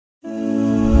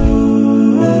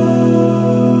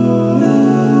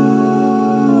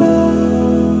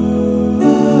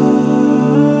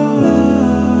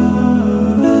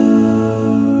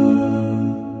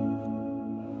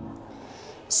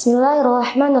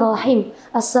Bismillahirrahmanirrahim.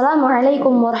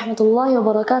 Assalamualaikum warahmatullahi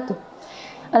wabarakatuh.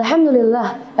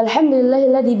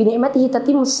 Alhamdulillahilladzi bi ni'matihi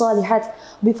tatimmus shalihat,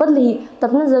 bi fadlihi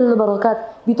tatnazzalul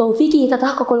barakat, bi taufiqihi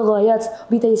tatahaqaqul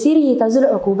ghayat, bi taysirihi tazul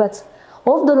uqubat.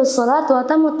 Wa afdalus salatu wa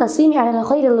tammut taslimi ala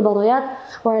khairil barayat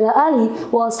wa ala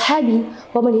alihi wa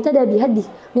ashabihi wa man ihtada bi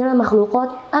hadihi minal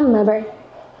makhluqat, amma ba'd.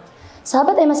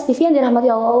 Sahabat AMAL TV yang dirahmati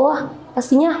Allah,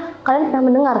 pastinya kalian pernah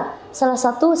mendengar salah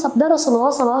satu sabda Rasulullah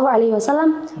SAW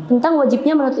tentang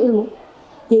wajibnya menuntut ilmu,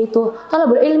 yaitu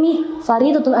talabul ilmi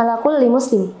faridatun ala kulli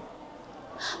muslim.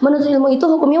 Menuntut ilmu itu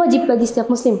hukumnya wajib bagi setiap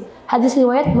muslim. Hadis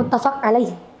riwayat muttafaq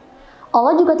alaih.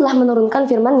 Allah juga telah menurunkan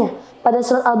firman-Nya pada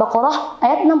surat Al-Baqarah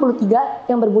ayat 63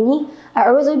 yang berbunyi,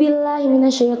 A'udzu billahi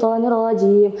minasyaitonir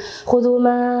rajim. Khudzu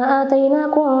ma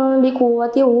atainakum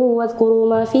biquwwatin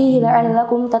wadhkuru ma fihi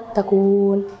la'allakum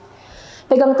tattaqun.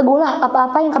 Pegang teguhlah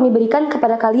apa-apa yang kami berikan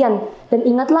kepada kalian, dan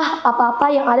ingatlah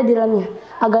apa-apa yang ada di dalamnya,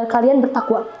 agar kalian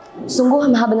bertakwa.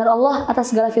 Sungguh maha benar Allah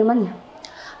atas segala firman-Nya.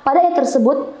 Pada ayat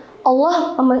tersebut,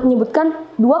 Allah menyebutkan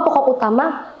dua pokok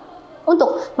utama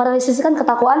untuk merealisasikan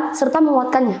ketakwaan serta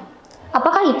menguatkannya.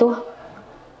 Apakah itu?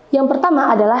 Yang pertama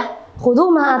adalah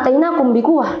khudzu ma atainakum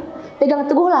biquwwah. Pegang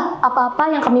teguhlah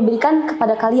apa-apa yang kami berikan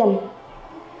kepada kalian.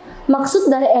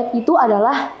 Maksud dari ayat itu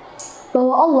adalah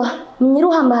bahwa Allah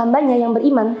menyeru hamba-hambanya yang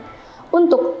beriman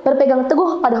untuk berpegang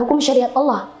teguh pada hukum syariat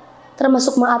Allah.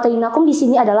 Termasuk ma'atainakum di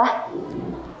sini adalah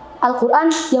Al-Quran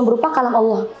yang berupa kalam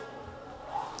Allah.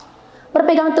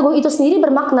 Berpegang teguh itu sendiri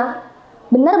bermakna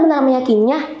benar-benar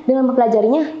meyakininya dengan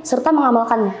mempelajarinya serta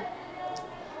mengamalkannya.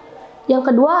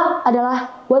 Yang kedua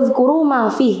adalah wadhkuru ma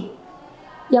fihi,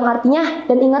 yang artinya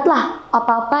dan ingatlah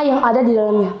apa-apa yang ada di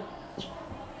dalamnya.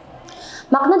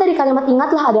 Makna dari kalimat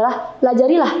ingatlah adalah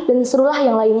pelajarilah dan serulah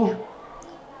yang lainnya.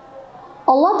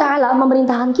 Allah Ta'ala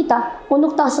memerintahkan kita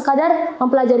untuk tak sekadar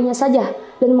mempelajarinya saja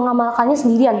dan mengamalkannya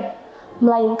sendirian,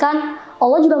 melainkan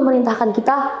Allah juga memerintahkan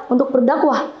kita untuk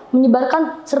berdakwah,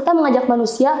 menyebarkan serta mengajak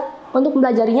manusia untuk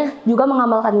mempelajarinya juga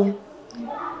mengamalkannya.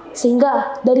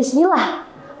 Sehingga dari sinilah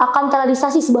akan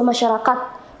terrealisasi sebuah masyarakat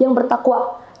yang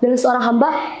bertakwa dan seorang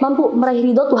hamba mampu meraih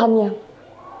ridho Tuhannya.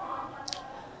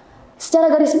 Secara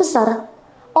garis besar,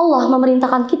 Allah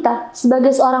memerintahkan kita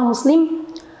sebagai seorang muslim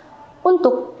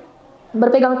untuk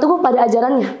berpegang teguh pada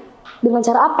ajarannya. Dengan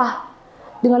cara apa?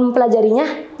 Dengan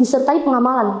mempelajarinya disertai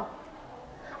pengamalan.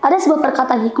 Ada sebuah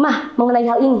perkataan hikmah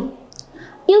mengenai hal ini.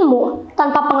 Ilmu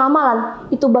tanpa pengamalan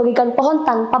itu bagaikan pohon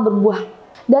tanpa berbuah.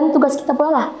 Dan tugas kita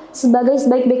pula lah sebagai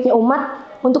sebaik-baiknya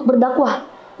umat untuk berdakwah,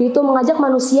 yaitu mengajak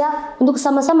manusia untuk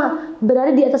sama-sama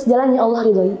berada di atas jalan yang Allah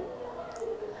ridhoi.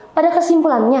 Pada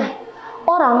kesimpulannya,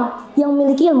 orang yang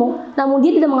memiliki ilmu namun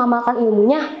dia tidak mengamalkan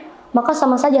ilmunya, maka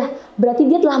sama saja berarti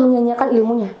dia telah menyia-nyiakan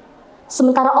ilmunya.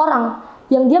 Sementara orang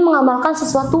yang dia mengamalkan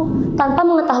sesuatu tanpa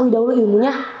mengetahui dahulu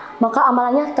ilmunya, maka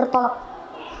amalannya tertolak.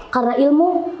 Karena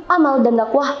ilmu, amal, dan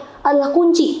dakwah adalah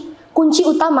kunci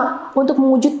utama untuk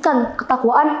mewujudkan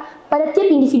ketakwaan pada tiap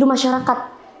individu masyarakat,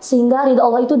 sehingga ridha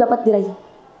Allah itu dapat diraih.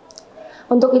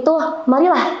 Untuk itu,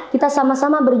 marilah kita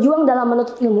sama-sama berjuang dalam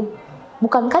menuntut ilmu.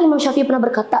 Bukankah Imam Syafi'i pernah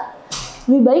berkata,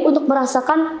 lebih baik untuk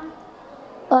merasakan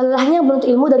lelahnya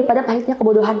menuntut ilmu daripada pahitnya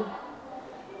kebodohan.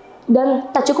 Dan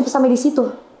tak cukup sampai di situ.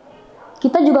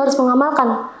 Kita juga harus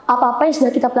mengamalkan apa-apa yang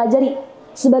sudah kita pelajari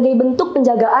sebagai bentuk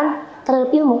penjagaan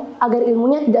terhadap ilmu agar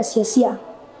ilmunya tidak sia-sia.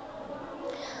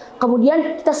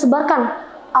 Kemudian kita sebarkan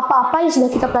apa-apa yang sudah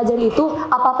kita pelajari itu,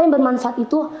 apa-apa yang bermanfaat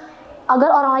itu agar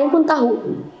orang lain pun tahu.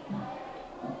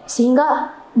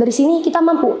 Sehingga dari sini kita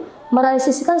mampu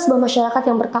merealisasikan sebuah masyarakat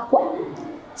yang bertakwa.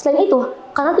 Selain itu,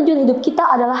 karena tujuan hidup kita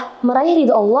adalah meraih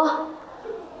ridha Allah,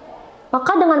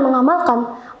 maka dengan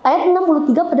mengamalkan ayat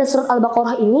 63 pada surat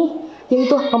Al-Baqarah ini,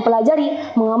 yaitu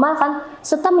mempelajari, mengamalkan,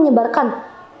 serta menyebarkan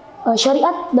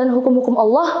syariat dan hukum-hukum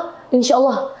Allah, insya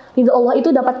Allah ridha Allah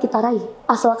itu dapat kita raih,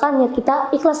 asalkan niat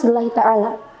kita ikhlas lillahi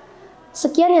ta'ala.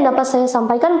 Sekian yang dapat saya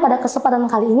sampaikan pada kesempatan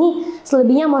kali ini.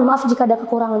 Selebihnya mohon maaf jika ada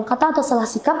kekurangan kata atau salah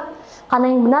sikap,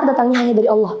 karena yang benar datangnya hanya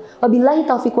dari Allah. Wabillahi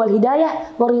taufiq wal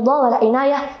hidayah, waridha wal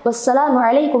inayah.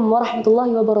 Wassalamualaikum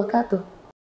warahmatullahi wabarakatuh.